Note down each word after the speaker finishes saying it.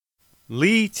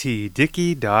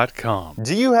LeeTDickey.com.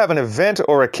 Do you have an event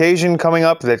or occasion coming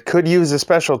up that could use a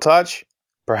special touch?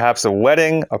 Perhaps a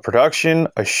wedding, a production,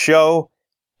 a show?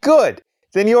 Good!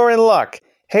 Then you're in luck.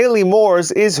 Haley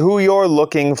Moores is who you're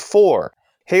looking for.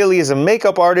 Haley is a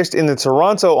makeup artist in the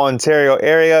Toronto, Ontario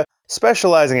area,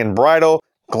 specializing in bridal,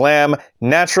 glam,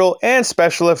 natural, and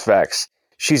special effects.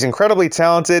 She's incredibly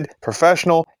talented,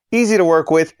 professional, easy to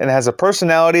work with, and has a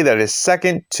personality that is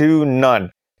second to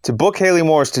none. To book Haley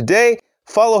Moores today,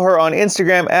 follow her on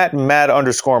Instagram at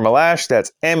mad_milash,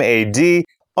 that's MAD_MILASH,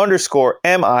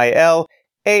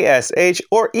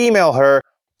 or email her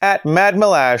at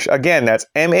madmilash, again that's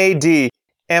MADMILASH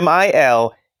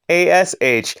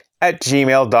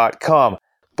 @gmail.com.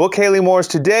 Book Haley Moores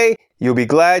today, you'll be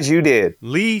glad you did.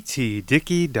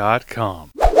 LeeTDickey.com.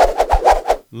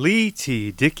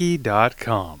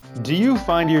 LeeTDickey.com. Do you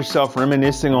find yourself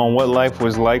reminiscing on what life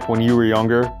was like when you were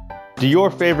younger? Do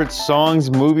your favorite songs,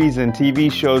 movies, and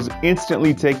TV shows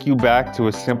instantly take you back to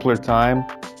a simpler time?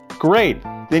 Great!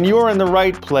 Then you're in the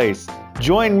right place.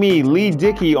 Join me, Lee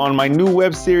Dickey, on my new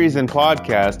web series and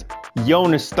podcast, Yo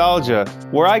Nostalgia,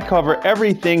 where I cover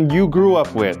everything you grew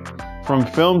up with. From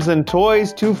films and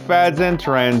toys to fads and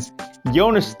trends, Yo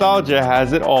Nostalgia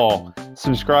has it all.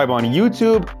 Subscribe on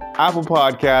YouTube, Apple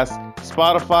Podcasts,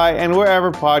 Spotify, and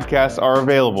wherever podcasts are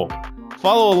available.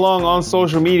 Follow along on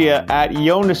social media at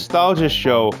Yo Nostalgia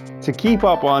Show to keep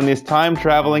up on this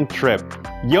time-traveling trip.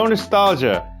 Yo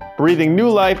Nostalgia, breathing new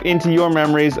life into your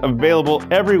memories, available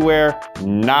everywhere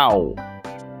now.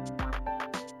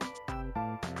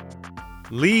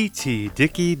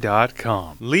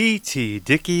 LeeTDickey.com.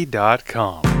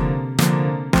 LeeTDickey.com.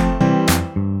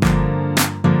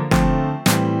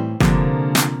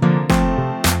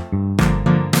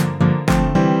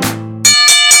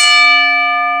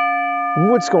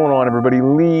 What's going on, everybody?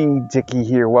 Lee Dickey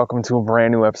here. Welcome to a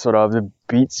brand new episode of the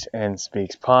Beats and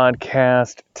Speaks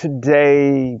podcast.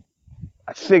 Today,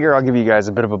 I figure I'll give you guys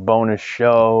a bit of a bonus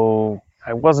show.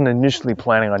 I wasn't initially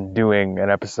planning on doing an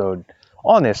episode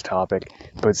on this topic,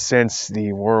 but since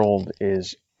the world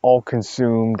is all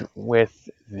consumed with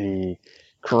the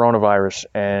coronavirus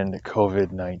and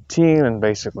COVID-19 and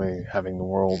basically having the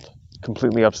world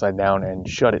completely upside down and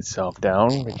shut itself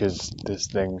down because this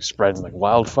thing spreads like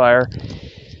wildfire,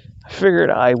 I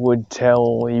figured I would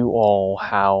tell you all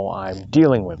how I'm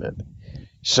dealing with it.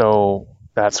 So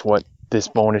that's what this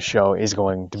bonus show is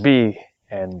going to be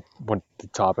and what the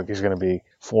topic is going to be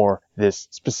for this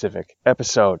specific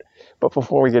episode. But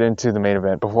before we get into the main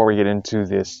event, before we get into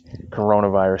this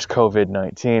coronavirus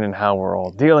COVID-19 and how we're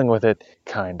all dealing with it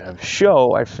kind of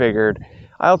show, I figured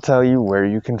I'll tell you where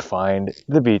you can find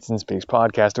the Beats and Speaks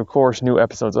podcast. Of course, new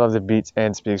episodes of the Beats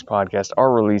and Speaks podcast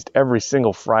are released every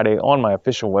single Friday on my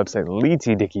official website,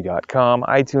 LeeTDickey.com,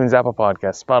 iTunes, Apple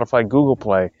Podcasts, Spotify, Google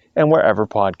Play, and wherever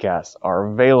podcasts are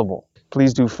available.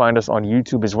 Please do find us on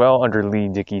YouTube as well under Lee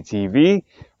Dickey TV.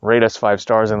 Rate us 5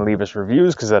 stars and leave us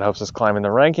reviews because that helps us climb in the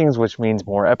rankings, which means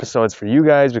more episodes for you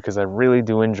guys because I really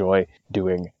do enjoy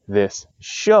doing this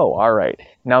show. All right,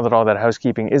 now that all that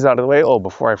housekeeping is out of the way,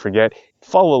 before I forget,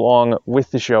 follow along with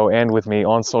the show and with me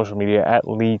on social media at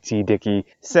LeeTDickey.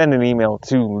 Send an email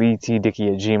to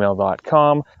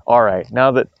LeeTDickey@gmail.com. All right,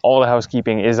 now that all the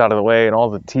housekeeping is out of the way and all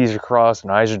the T's are crossed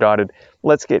and I's are dotted,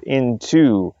 let's get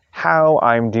into how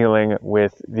I'm dealing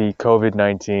with the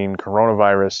COVID-19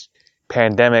 coronavirus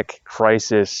pandemic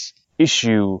crisis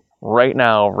issue right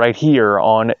now, right here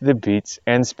on the Beats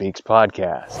and Speaks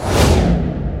podcast.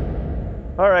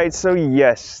 All right, so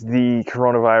yes, the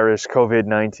coronavirus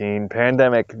COVID-19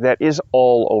 pandemic that is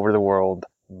all over the world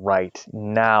right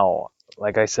now.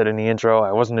 Like I said in the intro,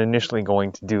 I wasn't initially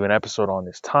going to do an episode on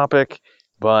this topic,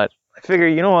 but I figure,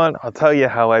 you know what, I'll tell you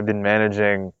how I've been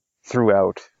managing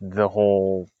throughout the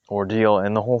whole ordeal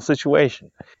and the whole situation.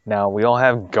 Now, we all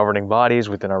have governing bodies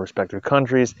within our respective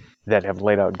countries that have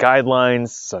laid out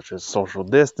guidelines such as social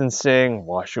distancing,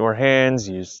 wash your hands,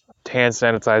 use hand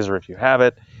sanitizer if you have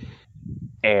it,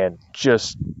 and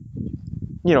just,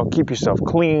 keep yourself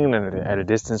clean and at a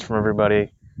distance from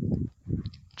everybody.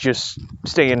 Just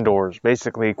stay indoors,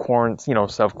 basically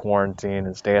self-quarantine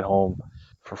and stay at home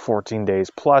for 14 days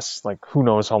plus. Like, who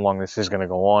knows how long this is going to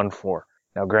go on for.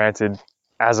 Now, granted,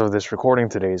 as of this recording,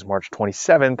 today is March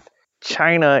 27th,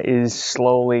 China is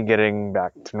slowly getting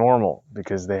back to normal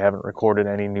because they haven't recorded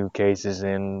any new cases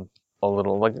in a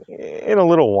little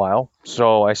while.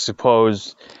 So I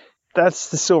suppose that's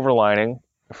the silver lining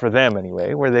for them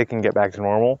anyway, where they can get back to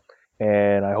normal.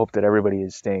 And I hope that everybody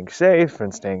is staying safe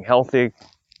and staying healthy.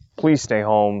 Please stay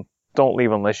home. Don't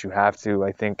leave unless you have to.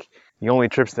 I think the only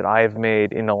trips that I have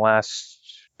made in the last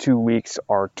 2 weeks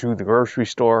are to the grocery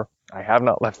store. I have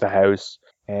not left the house.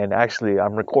 And actually,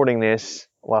 I'm recording this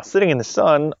while sitting in the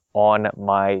sun on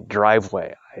my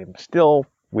driveway. I'm still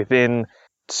within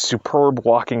superb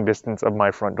walking distance of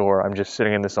my front door. I'm just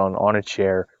sitting in the sun on a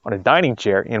chair, on a dining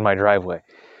chair in my driveway.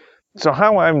 So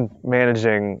how I'm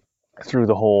managing through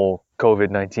the whole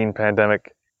COVID-19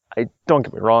 pandemic, don't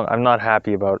get me wrong, I'm not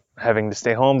happy about having to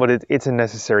stay home, but it's a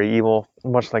necessary evil,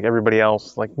 much like everybody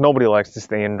else. Like, nobody likes to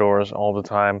stay indoors all the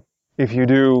time. If you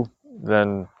do,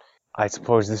 then I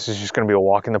suppose this is just going to be a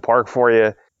walk in the park for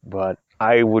you, but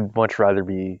I would much rather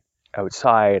be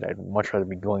outside. I'd much rather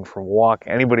be going for a walk.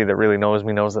 Anybody that really knows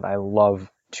me knows that I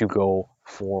love to go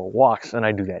for walks, and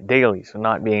I do that daily. So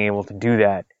not being able to do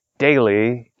that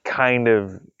daily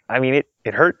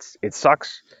it hurts, it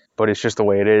sucks, but it's just the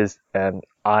way it is, and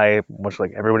I, much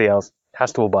like everybody else,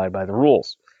 has to abide by the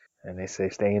rules. And they say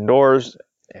stay indoors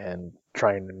and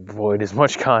try and avoid as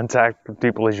much contact with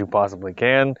people as you possibly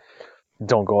can.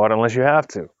 Don't go out unless you have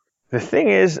to. The thing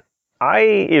is,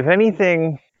 if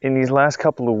anything, in these last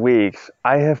couple of weeks,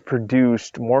 I have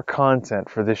produced more content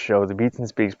for this show, the Beats and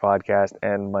Speaks podcast,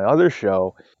 and my other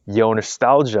show, Yo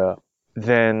Nostalgia,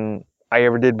 than I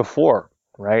ever did before,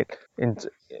 right?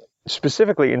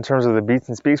 Specifically in terms of the Beats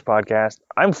and Speaks podcast,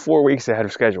 I'm 4 weeks ahead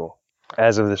of schedule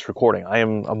as of this recording. I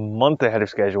am a month ahead of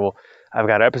schedule. I've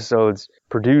got episodes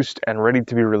produced and ready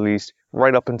to be released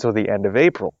right up until the end of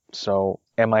April. So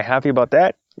am I happy about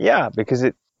that? Yeah, because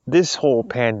this whole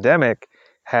pandemic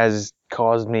has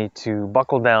caused me to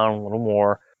buckle down a little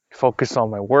more, focus on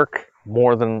my work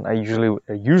more than I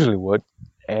usually would,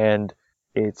 and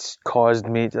it's caused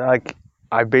me to,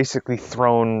 I've basically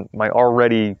thrown my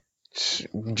already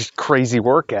just crazy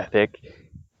work ethic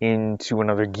into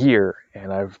another gear,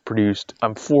 and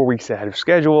I'm 4 weeks ahead of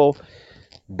schedule.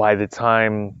 By the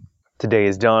time today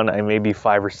is done, I may be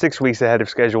 5 or 6 weeks ahead of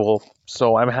schedule,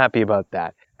 so I'm happy about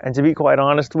that. And to be quite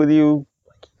honest with you,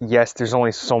 yes, there's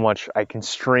only so much I can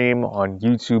stream on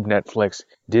YouTube, Netflix,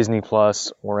 Disney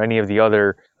Plus, or any of the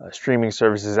other streaming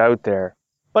services out there.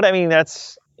 But I mean,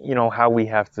 that's, how we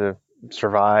have to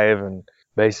survive, and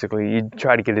basically you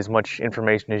try to get as much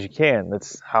information as you can.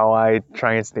 That's how I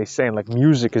try and stay sane. Like,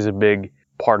 music is a big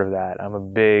part of that. I'm a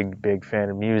big fan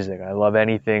of music. I love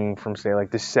anything from, say,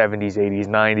 like the 70s, 80s,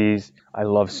 90s. I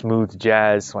love smooth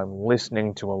jazz, so I'm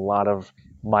listening to a lot of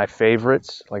my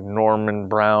favorites. Like, Norman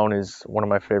Brown is one of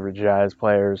my favorite jazz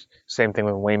players. Same thing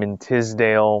with Wayman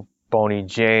Tisdale, Boney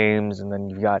James, and then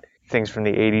you've got things from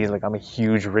the 80s. Like, I'm a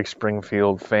huge Rick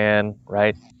Springfield fan,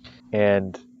 right?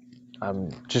 And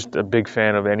I'm just a big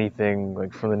fan of anything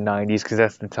like from the 90s, because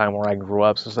that's the time where I grew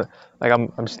up. So it's like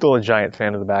I'm still a giant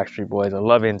fan of the Backstreet Boys. I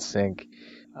love NSYNC.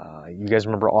 You guys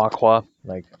remember Aqua?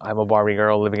 Like, I'm a Barbie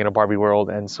girl living in a Barbie world,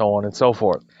 and so on and so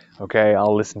forth. Okay,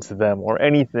 I'll listen to them, or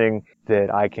anything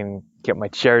that I can get my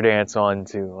chair dance on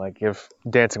to. Like, if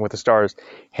Dancing with the Stars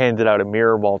handed out a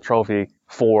mirror ball trophy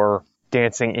for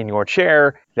dancing in your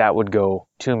chair, that would go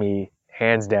to me,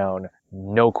 hands down,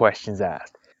 no questions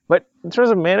asked. But in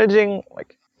terms of managing,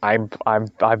 like, I've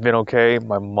been okay.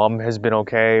 My mom has been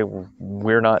okay.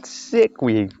 We're not sick.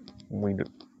 We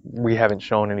haven't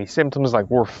shown any symptoms. Like,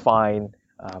 we're fine,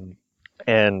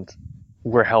 and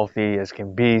we're healthy as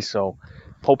can be. So,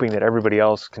 hoping that everybody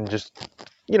else can just,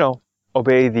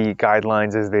 obey the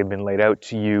guidelines as they've been laid out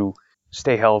to you.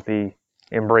 Stay healthy,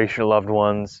 embrace your loved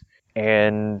ones,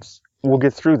 and we'll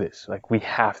get through this. Like, we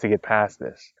have to get past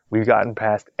this. We've gotten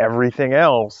past everything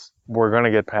else. We're going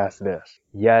to get past this.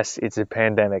 Yes, it's a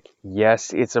pandemic.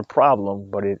 Yes, it's a problem,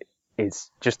 but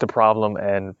it's just a problem,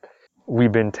 and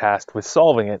we've been tasked with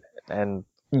solving it. And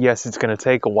yes, it's going to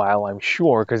take a while, I'm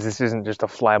sure, because this isn't just a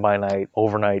fly-by-night,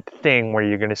 overnight thing where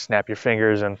you're going to snap your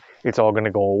fingers and it's all going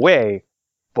to go away.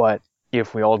 But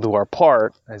if we all do our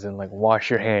part, as in, like, wash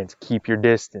your hands, keep your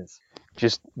distance,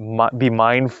 just be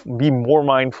more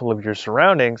mindful of your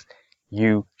surroundings,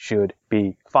 you should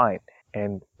be fine.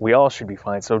 And we all should be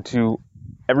fine. So to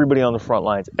everybody on the front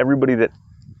lines, everybody that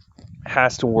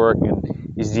has to work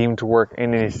and is deemed to work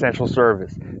in an essential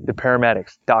service, the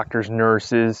paramedics, doctors,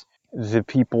 nurses, the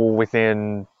people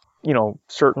within,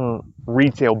 certain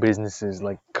retail businesses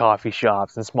like coffee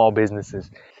shops and small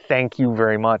businesses, thank you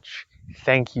very much.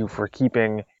 Thank you for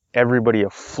keeping everybody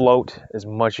afloat as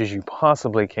much as you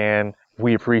possibly can.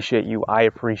 We appreciate you. I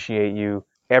appreciate you.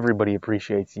 Everybody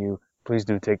appreciates you. Please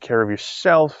do take care of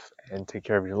yourself and take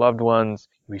care of your loved ones.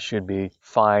 We should be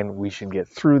fine. We should get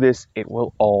through this. It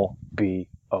will all be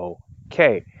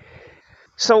okay.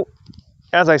 So,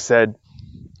 as I said,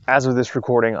 as of this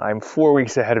recording, I'm 4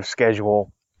 weeks ahead of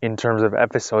schedule in terms of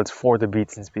episodes for the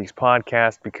Beats and Speaks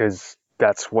podcast, because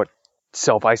that's what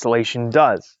self-isolation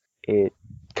does. It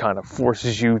kind of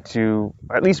forces you to,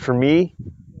 at least for me,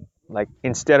 Like,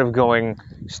 instead of going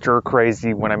stir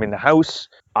crazy when I'm in the house,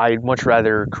 I'd much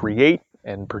rather create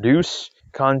and produce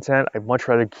content. I'd much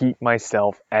rather keep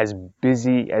myself as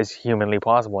busy as humanly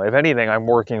possible. If anything, I'm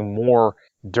working more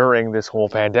during this whole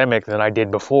pandemic than I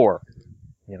did before,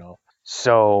 you know.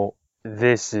 So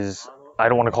this is, I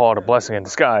don't want to call it a blessing in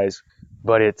disguise,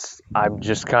 but I'm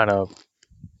just kind of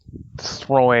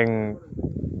throwing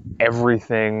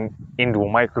everything into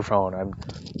a microphone. I'm,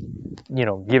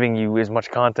 giving you as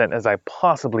much content as I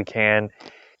possibly can.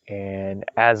 And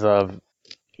as of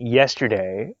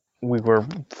yesterday, we were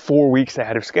 4 weeks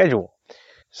ahead of schedule.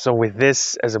 So with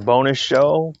this as a bonus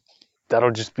show,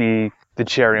 that'll just be the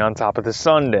cherry on top of the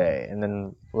sundae. And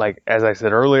then, like, as I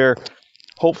said earlier,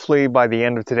 hopefully by the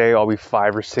end of today, I'll be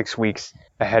 5 or 6 weeks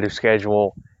ahead of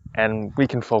schedule and we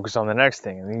can focus on the next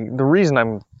thing. And the reason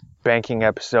I'm banking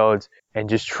episodes and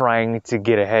just trying to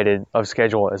get ahead of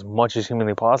schedule as much as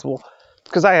humanly possible,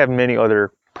 because I have many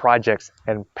other projects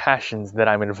and passions that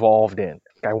I'm involved in.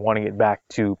 I want to get back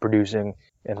to producing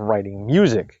and writing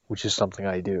music, which is something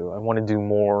I do. I want to do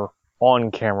more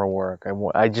on-camera work.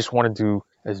 I just want to do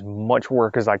as much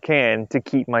work as I can to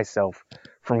keep myself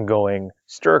from going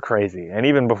stir crazy. And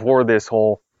even before this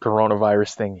whole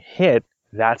coronavirus thing hit,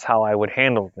 that's how I would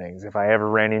handle things. If I ever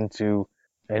ran into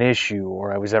an issue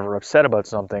or I was ever upset about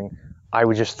something, I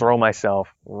would just throw myself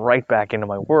right back into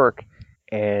my work,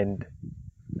 and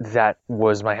that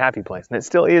was my happy place. And it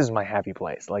still is my happy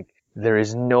place. Like, there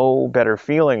is no better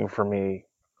feeling for me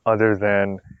other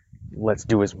than let's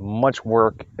do as much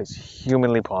work as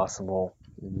humanly possible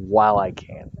while I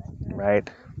can, right?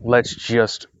 Let's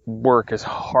just work as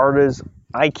hard as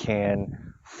I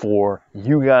can for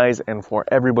you guys and for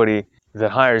everybody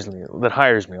that hires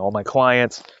me, all my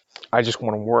clients. I just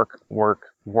want to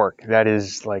work. That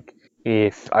is, like,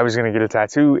 if I was going to get a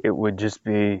tattoo, it would just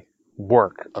be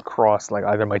work across, like,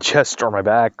 either my chest or my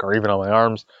back or even on my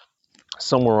arms,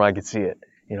 somewhere where I could see it.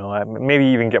 Maybe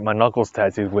even get my knuckles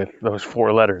tattooed with those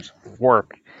 4 letters,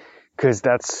 work, because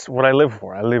that's what I live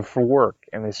for. I live for work,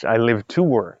 and I live to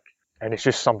work, and it's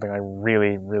just something I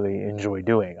really, really enjoy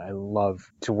doing. I love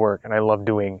to work, and I love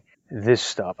doing this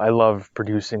stuff. I love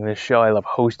producing this show. I love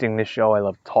hosting this show. I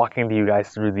love talking to you guys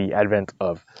through the advent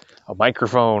of a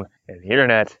microphone and the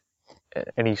internet,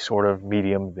 any sort of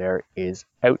medium there is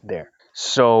out there.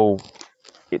 So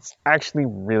it's actually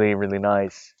really, really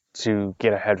nice to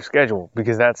get ahead of schedule,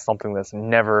 because that's something that's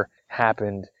never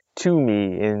happened to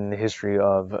me in the history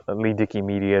of Lee Dickey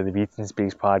Media, the Beats and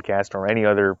Speaks podcast, or any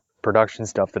other production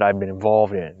stuff that I've been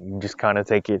involved in. You just kind of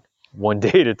take it one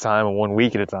day at a time and 1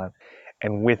 week at a time.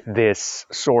 And with this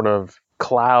sort of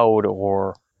cloud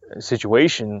or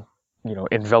situation,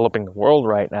 enveloping the world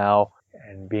right now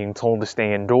and being told to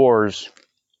stay indoors,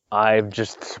 I've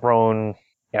just thrown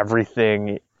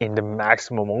everything into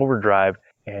maximum overdrive,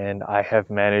 and I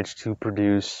have managed to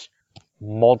produce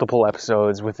multiple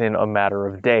episodes within a matter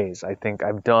of days. I think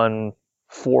I've done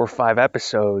 4 or 5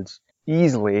 episodes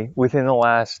easily within the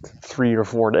last 3 or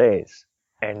 4 days.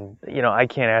 And, I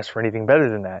can't ask for anything better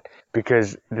than that,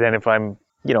 because then if I'm,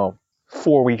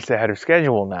 4 weeks ahead of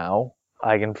schedule now,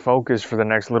 I can focus for the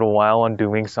next little while on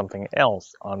doing something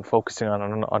else, on focusing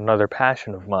on another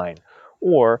passion of mine.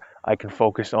 Or I can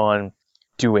focus on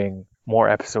doing more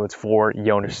episodes for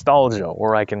Yo Nostalgia,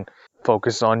 or I can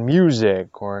focus on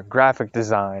music or graphic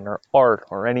design or art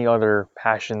or any other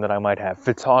passion that I might have,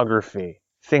 photography,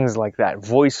 things like that,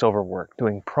 voiceover work,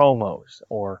 doing promos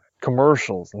or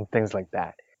commercials and things like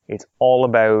that. It's all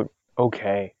about,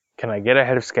 okay, can I get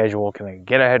ahead of schedule? Can I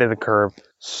get ahead of the curve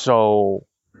so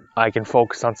I can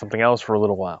focus on something else for a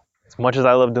little while? As much as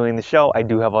I love doing the show, I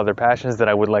do have other passions that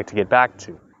I would like to get back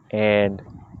to. And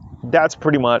that's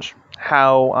pretty much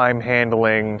how I'm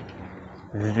handling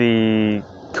the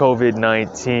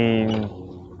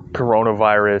COVID-19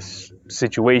 coronavirus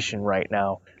situation right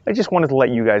now. I just wanted to let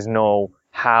you guys know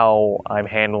how I'm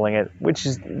handling it, which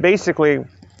is basically,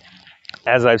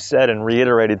 as I've said and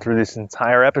reiterated through this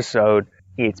entire episode,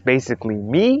 it's basically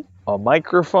me, a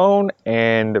microphone,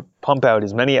 and pump out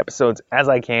as many episodes as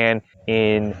I can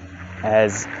in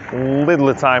as little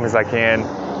a time as I can.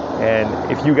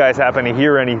 And if you guys happen to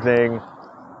hear anything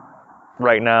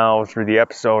right now through the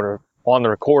episode or on the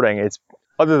recording, it's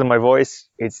other than my voice,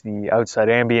 it's the outside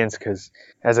ambience, because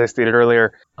as I stated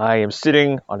earlier, I am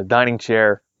sitting on a dining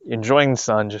chair, enjoying the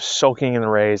sun, just soaking in the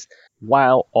rays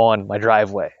while on my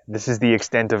driveway. This is the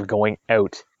extent of going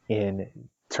out in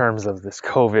terms of this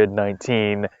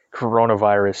COVID-19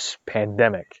 coronavirus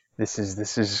pandemic. This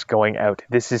is going out.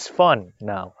 This is fun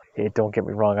now. Don't get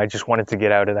me wrong, I just wanted to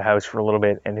get out of the house for a little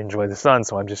bit and enjoy the sun,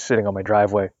 so I'm just sitting on my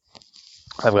driveway.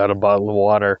 I've got a bottle of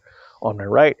water on my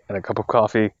right and a cup of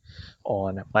coffee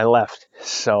on my left.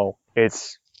 So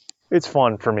it's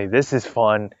fun for me. This is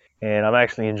fun, and I'm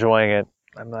actually enjoying it.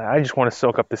 I just want to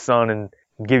soak up the sun and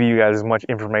give you guys as much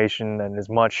information and as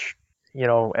much,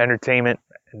 entertainment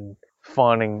and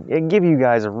fun, and give you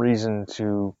guys a reason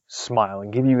to smile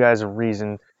and give you guys a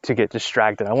reason to get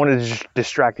distracted. I want to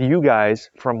distract you guys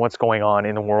from what's going on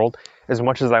in the world as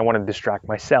much as I want to distract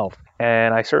myself.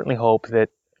 And I certainly hope that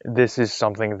this is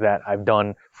something that I've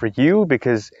done for you,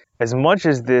 because as much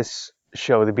as this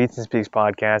show, the Beats and Speaks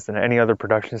podcast, and any other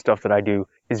production stuff that I do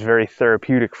is very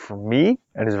therapeutic for me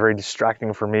and is very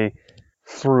distracting for me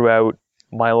throughout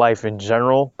my life in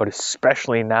general, but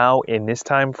especially now in this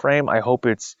time frame, I hope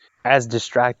it's as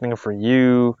distracting for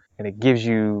you, and it gives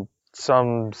you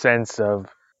some sense of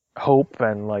hope,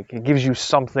 and it gives you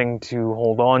something to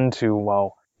hold on to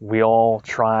while we all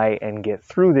try and get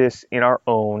through this in our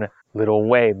own little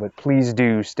way. But please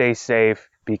do stay safe,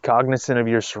 be cognizant of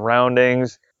your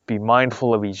surroundings, be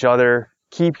mindful of each other,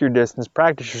 keep your distance,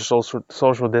 practice your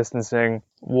social distancing,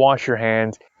 wash your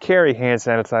hands, carry hand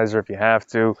sanitizer if you have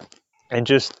to, and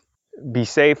just be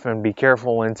safe and be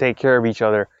careful and take care of each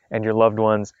other and your loved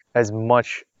ones as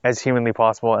much as humanly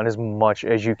possible and as much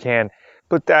as you can.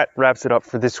 But that wraps it up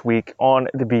for this week on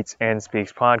the Beats and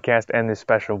Speaks podcast and this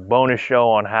special bonus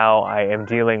show on how I am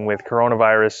dealing with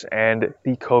coronavirus and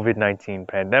the COVID-19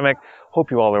 pandemic.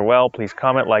 Hope you all are well. Please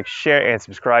comment, like, share, and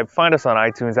subscribe. Find us on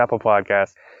iTunes, Apple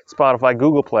Podcasts, Spotify,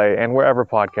 Google Play, and wherever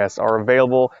podcasts are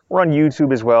available. We're on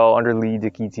YouTube as well under Lee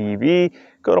Dickey TV.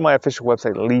 Go to my official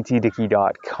website,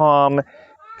 leetdickey.com,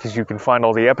 because you can find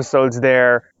all the episodes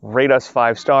there. Rate us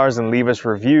 5 stars and leave us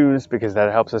reviews, because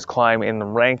that helps us climb in the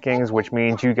rankings, which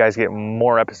means you guys get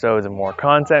more episodes and more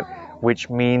content, which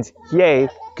means yay,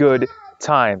 good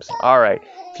times. All right.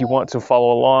 If you want to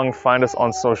follow along, find us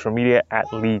on social media at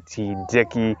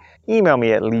LeeTDickey. Email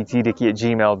me at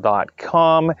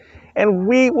leetdickey@gmail.com. And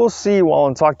we will see you all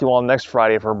and talk to you all next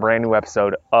Friday for a brand new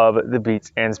episode of the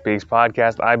Beats and Speaks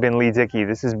podcast. I've been Lee Dickey.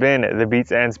 This has been the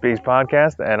Beats and Speaks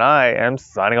podcast, and I am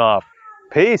signing off.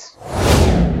 Peace.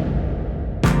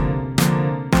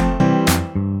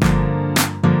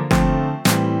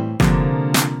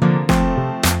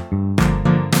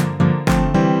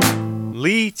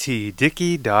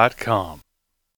 LeeTDickey.com